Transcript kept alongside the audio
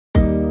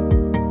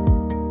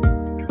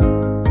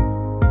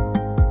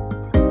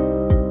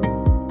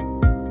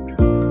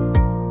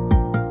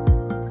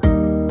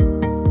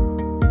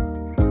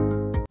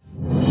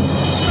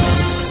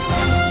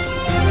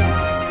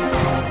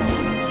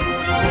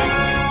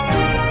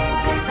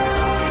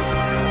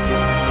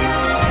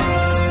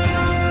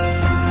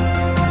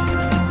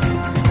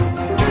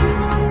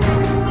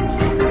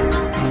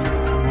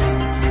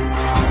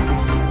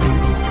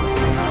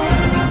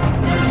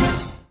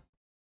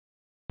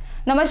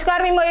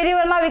नमस्कार, मी मयुरी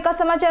वर्मा. विकास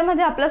समाचार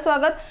मध्ये आपलं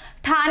स्वागत.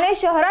 ठाणे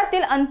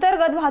शहरातील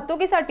अंतर्गत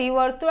वाहतुकीसाठी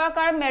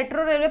वर्तुळाकार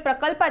मेट्रो रेल्वे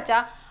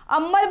प्रकल्पाच्या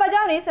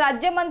अंमलबजावणीस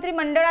राज्य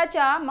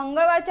मंत्रिमंडळाच्या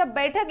मंगळवारच्या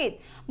बैठकीत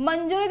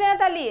मंजुरी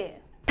देण्यात आली आहे.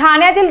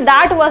 ठाण्यातील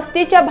दाट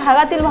वस्तीच्या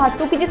भागातील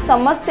वाहतुकीची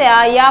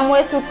समस्या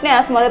यामुळे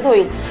सुटण्यास मदत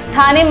होईल.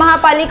 ठाणे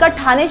महापालिका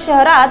ठाणे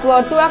शहरात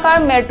वर्तुळाकार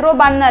मेट्रो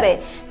बांधणार आहे.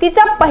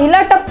 तिचा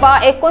पहिला टप्पा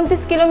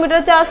 29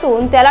 किलोमीटरचा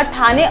असून त्याला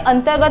ठाणे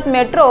अंतर्गत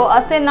मेट्रो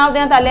असे नाव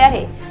देण्यात आले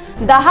आहे.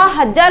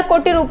 10,000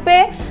 कोटी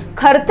रुपये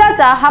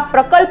खर्चाचा हा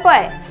प्रकल्प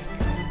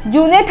आहे.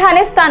 जुने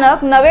ठाणे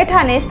स्थानक, नवे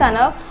ठाणे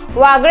स्थानक,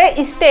 वागळे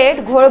इस्टेट,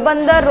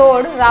 घोडबंदर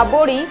रोड,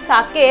 राबोडी,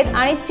 साकेत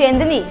आणि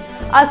चेंदनी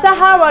असा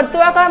हा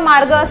वर्तुळाकार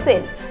मार्ग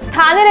असेल.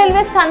 ठाणे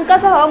रेल्वे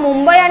स्थानकासह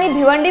मुंबई आणि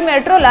भिवंडी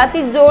मेट्रोला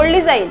ती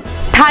जोडली जाईल.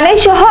 ठाणे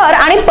शहर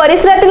आणि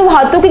परिसरातील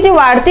वाहतुकीची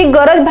वाढती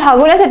गरज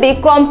भागवण्यासाठी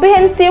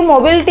कॉम्प्रिहेन्सिव्ह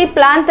मोबिलिटी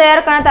प्लॅन तयार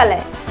करण्यात आला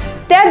आहे.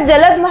 त्यात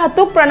जलद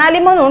वाहतूक प्रणाली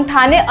म्हणून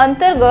ठाणे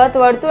अंतर्गत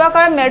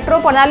वर्तुळाकार मेट्रो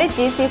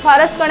प्रणालीची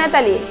शिफारस करण्यात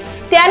आली.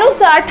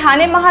 त्यानुसार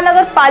ठाणे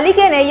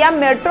महानगरपालिकेने या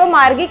मेट्रो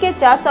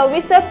मार्गिकेचा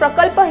सविस्तर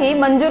प्रकल्पही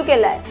मंजूर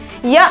केलाय.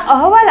 या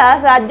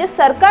अहवालास राज्य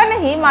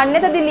सरकारनेही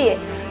मान्यता दिली आहे.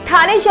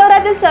 ठाणे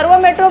शहरातील सर्व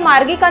मेट्रो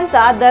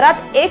मार्गिकांचा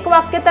दरात एक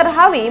वाक्यता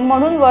राहावी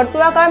म्हणून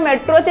वर्तुळाकार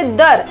मेट्रोचे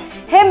दर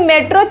हे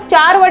मेट्रो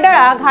 4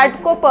 वडाळा,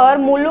 घाटकोपर,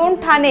 मुलुंड,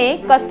 ठाणे,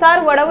 कसार,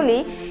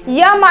 वडवली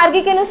या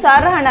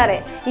मार्गिकेनुसार राहणार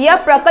आहे. या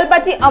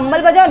प्रकल्पाची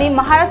अंमलबजावणी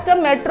महाराष्ट्र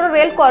मेट्रो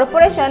रेल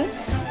कॉर्पोरेशन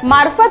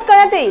मार्फत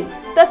करण्यात येईल.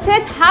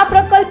 तसेच हा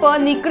प्रकल्प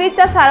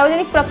निकडीचा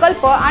सार्वजनिक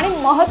प्रकल्प आणि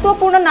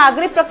महत्त्वपूर्ण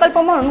नागरी प्रकल्प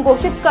म्हणून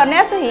घोषित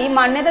करण्यासही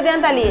मान्यता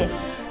देण्यात आली आहे.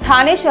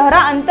 ठाणे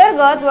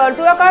शहराअंतर्गत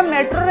वर्तुळाकार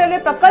मेट्रो रेल्वे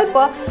प्रकल्प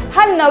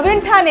हा नवीन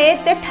ठाणे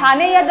ते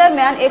ठाणे या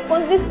दरम्यान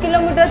 29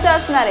 किलोमीटरचा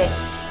असणार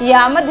आहे.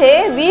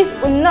 यामध्ये 20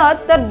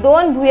 उन्नत तर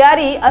 2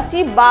 भुयारी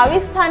अशी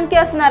 22 स्थानके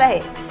असणार आहे.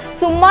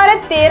 सुमारे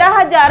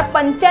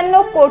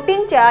 13,095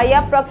 कोटींच्या या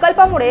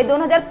प्रकल्पामुळे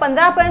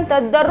 2015 पर्यंत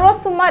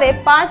दररोज सुमारे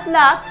 5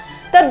 लाख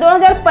तर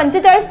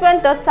 2045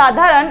 पर्यंत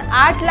साधारण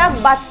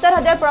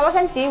 8,72,000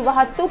 प्रवाशांची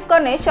वाहतूक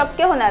करणे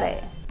शक्य होणार आहे.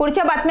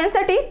 पुढच्या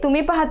बातम्यांसाठी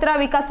तुम्ही पाहत राहा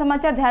विकास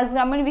समाचार, ध्यास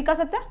ग्रामीण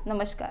विकासाचा.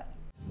 नमस्कार.